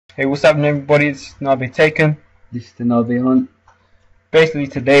Hey, what's happening, everybody? It's Tanabe taken. This is Tanabe Hunt. Basically,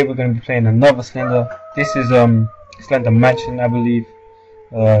 today we're going to be playing another Slender. This is Slender Mansion, I believe.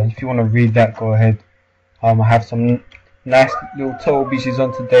 If you want to read that, go ahead. I have some nice little turtle beaches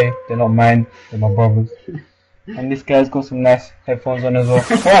on today. They're not mine, they're my brother's. And this guy's got some nice headphones on as well.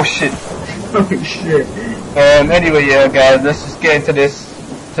 Oh shit! Oh shit! Anyway, yeah, guys, let's just get into this.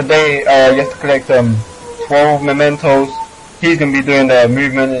 Today, you have to collect 12 mementos. He's gonna be doing the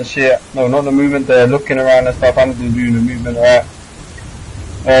movement and shit. No, not the movement, the looking around and stuff. I'm gonna be doing the movement, alright?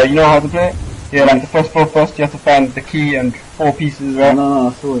 You know how to play it? Yeah, like the first floor first, you have to find the key and 4 pieces, right? No,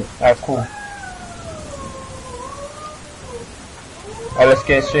 I saw it. Alright, cool. Alright, let's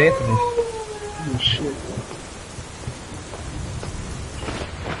get straight into this. Oh shit.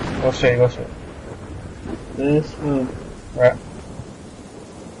 Go straight, go straight. This one. Right.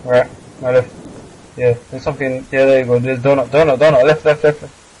 Right. My left. Yeah, there's something. Yeah, there you go. There's donut. Left.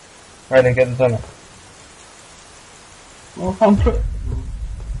 Right there, get the donut. Oh, I'm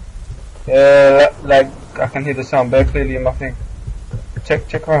Yeah, like I can hear the sound very clearly in my thing.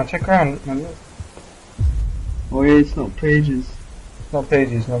 Check around, man. Oh yeah, it's not pages. No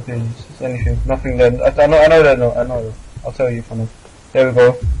pages. It's anything. Nothing there. I know that. I'll tell you from it. There we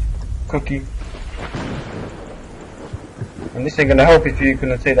go. Cookie. And this ain't gonna help if you're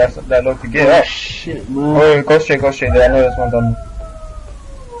gonna take that long to get Oh up. shit, man. Oh, go straight there. I know there's one done.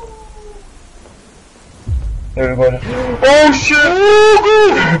 There we go. Oh shit!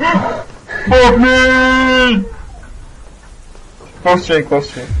 Oh, fuck me! Go straight.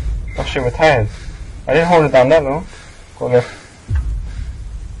 Oh shit, we're tired. I didn't hold it down that long. Go left.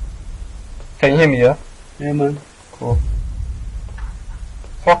 Can you hear me, yeah? Yeah, man. Cool.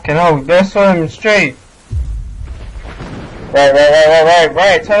 Fucking hell, we better swim straight.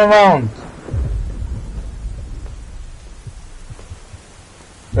 Right, turn around.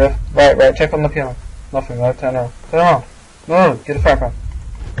 Left, right, check on the piano. Nothing, right, turn around. No, get the fire pan.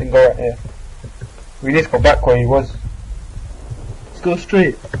 Then go right here. We need to go back where he was. Let's go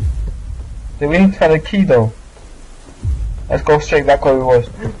straight. Then we need to find the key though. Let's go straight back where he was.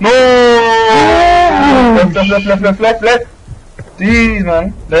 No! Left. Jeez,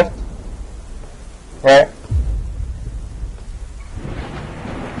 man. Left. Right.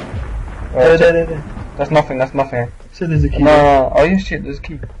 There. That's nothing. So there's a key. No. Oh, you shit, there's a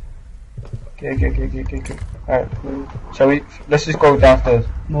key. Okay. Alright. Shall we? Let's just go downstairs.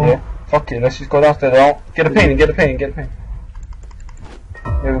 No. Yeah? Fuck it, let's just go downstairs. Get a painting. There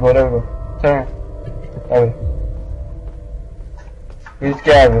we go. Turn around. That way. We need to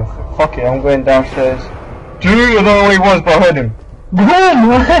get out of here. Fuck it, I'm going downstairs. Dude, I don't know where he was, but I heard him. Go on,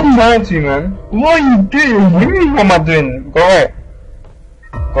 man. I'm trying to, man. What are you doing? What do you mean, what am I doing? Go right.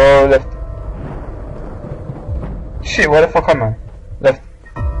 Go left. Shit, where the fuck am I? Left.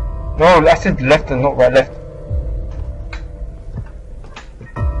 No, I said left and not right, left.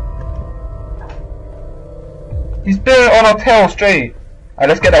 He's there on our tail straight. Alright,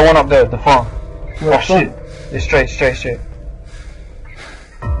 let's get that one up there, the farm. Oh shit. It's straight.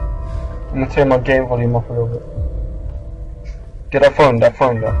 I'm gonna turn my game volume up a little bit. Get that phone there.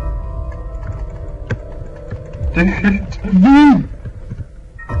 Dude.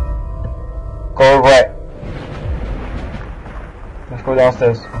 Go right. Let's go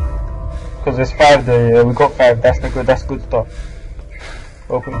downstairs. Cause there's 5 there, yeah, we got 5, that's good stuff.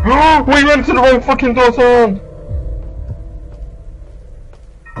 Open. We went to the wrong fucking door, turn!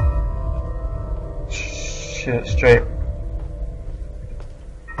 Shit, straight.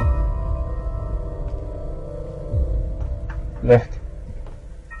 Left.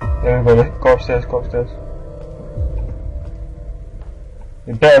 There we go, go upstairs.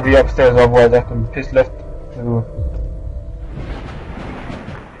 You better be upstairs, otherwise I can piss left. There we go.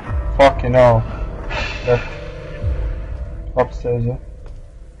 Fucking hell. Left. Upstairs, yeah.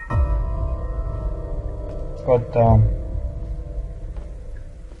 God damn.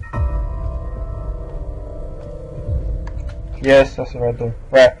 Yes, that's the right door.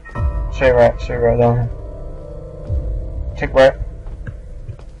 Right. Straight right down here. Check right.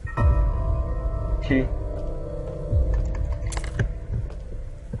 Key.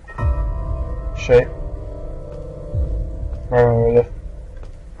 Straight. Right, left.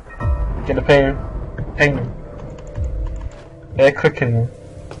 Get the painting. They're cooking man.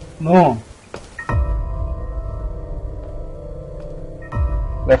 No.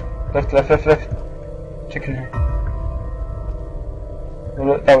 Left. Chicken here. No,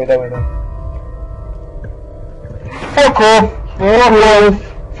 look, that way. Fuck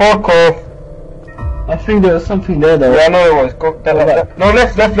off! I think there was something there though. Yeah, I know there was. Go that. No,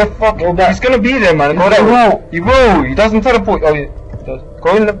 left. Fuck. Go back. He's gonna be there, man. Go that way. He will. He doesn't teleport. Oh, yeah. He does.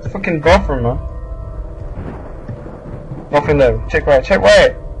 Go in the fucking bathroom, man. Nothing there. Check right. Check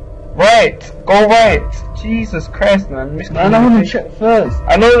right. Right. Go right. Jesus Christ, man. Man, I want to check first.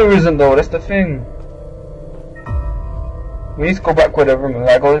 I know there isn't though. That's the thing. We need to go back with the room.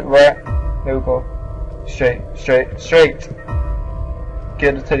 Like, go right. There we go. Straight. Straight. Straight.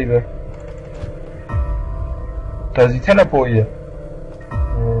 Get the teddy bear. Does he teleport you?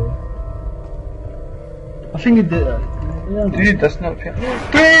 I think it did that. Yeah, dude, that's not fair.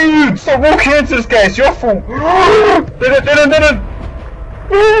 Dude, stop walking into this guy. It's your fault. Did it.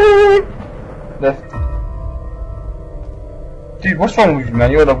 Left. Dude, what's wrong with you,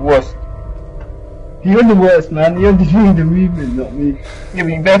 man? You're the worst. You're the worst, man. You're doing the movement, not me. Yeah,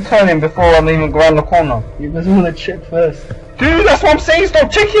 but you better turn him before I even go around the corner. You guys want to check first. Dude, that's what I'm saying. Stop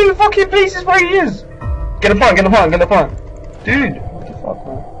checking the fucking places where he is. Get the point. Dude, what the fuck,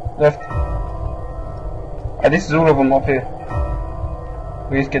 man? Left. This is all of them up here.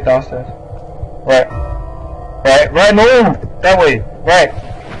 We need to get downstairs. Right, no! That way, right.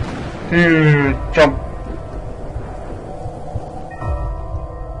 Dude, jump.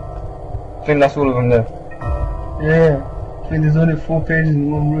 I think that's all of them there. Yeah, I think there's only 4 pages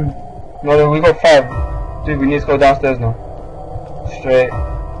in one room. No, we got 5. Dude, we need to go downstairs now. Straight.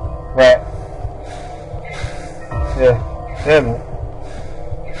 Right. Yeah, man.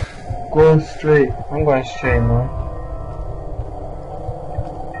 Go straight. I'm going straight, man.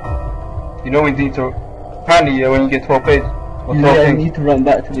 You know we need to. Apparently, when you get 12 pages or 12 yeah, things. you need to run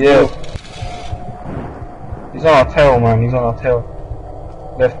back to the yeah. door. He's on our tail, man. He's on our tail.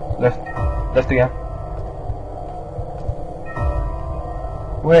 Left again.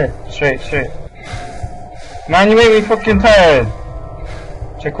 Where? Straight. Man, you make me fucking tired.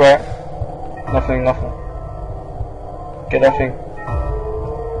 Check right. Nothing. Get that thing.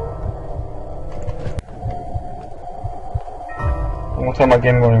 I'm gonna turn my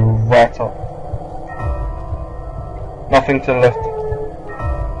game going right up. Nothing to the left.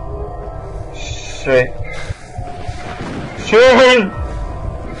 Straight.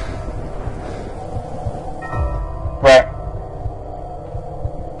 Right.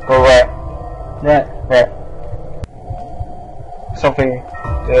 Go right. Right. Something.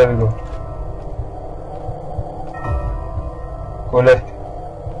 There we go. Go left.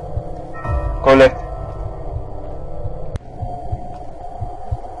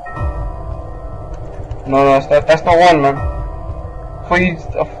 No, that's not one, man. Please,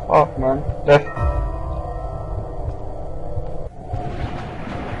 the fuck, man. Left.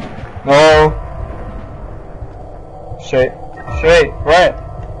 No. Straight, right.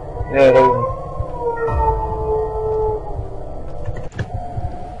 Yeah, there we go.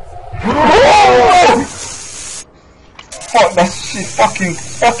 Fuck, that shit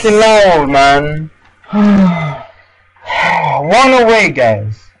fucking loud, man. 1 away,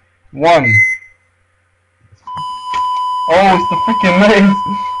 guys. 1. Oh, it's the freaking maze.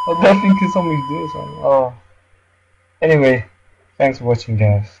 I don't think somebody's doing something. Oh. Anyway, thanks for watching,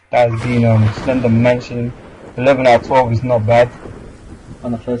 guys. That has been Slender Mansion. 11 out of 12 is not bad.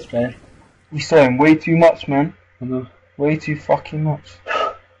 On the first try. We saw him way too much, man. I know. Way too fucking much.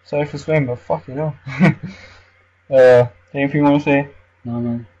 Sorry for swearing, but fucking hell. Anything you want to say? No,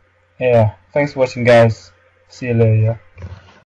 man. Yeah. Thanks for watching, guys. See you later, yeah.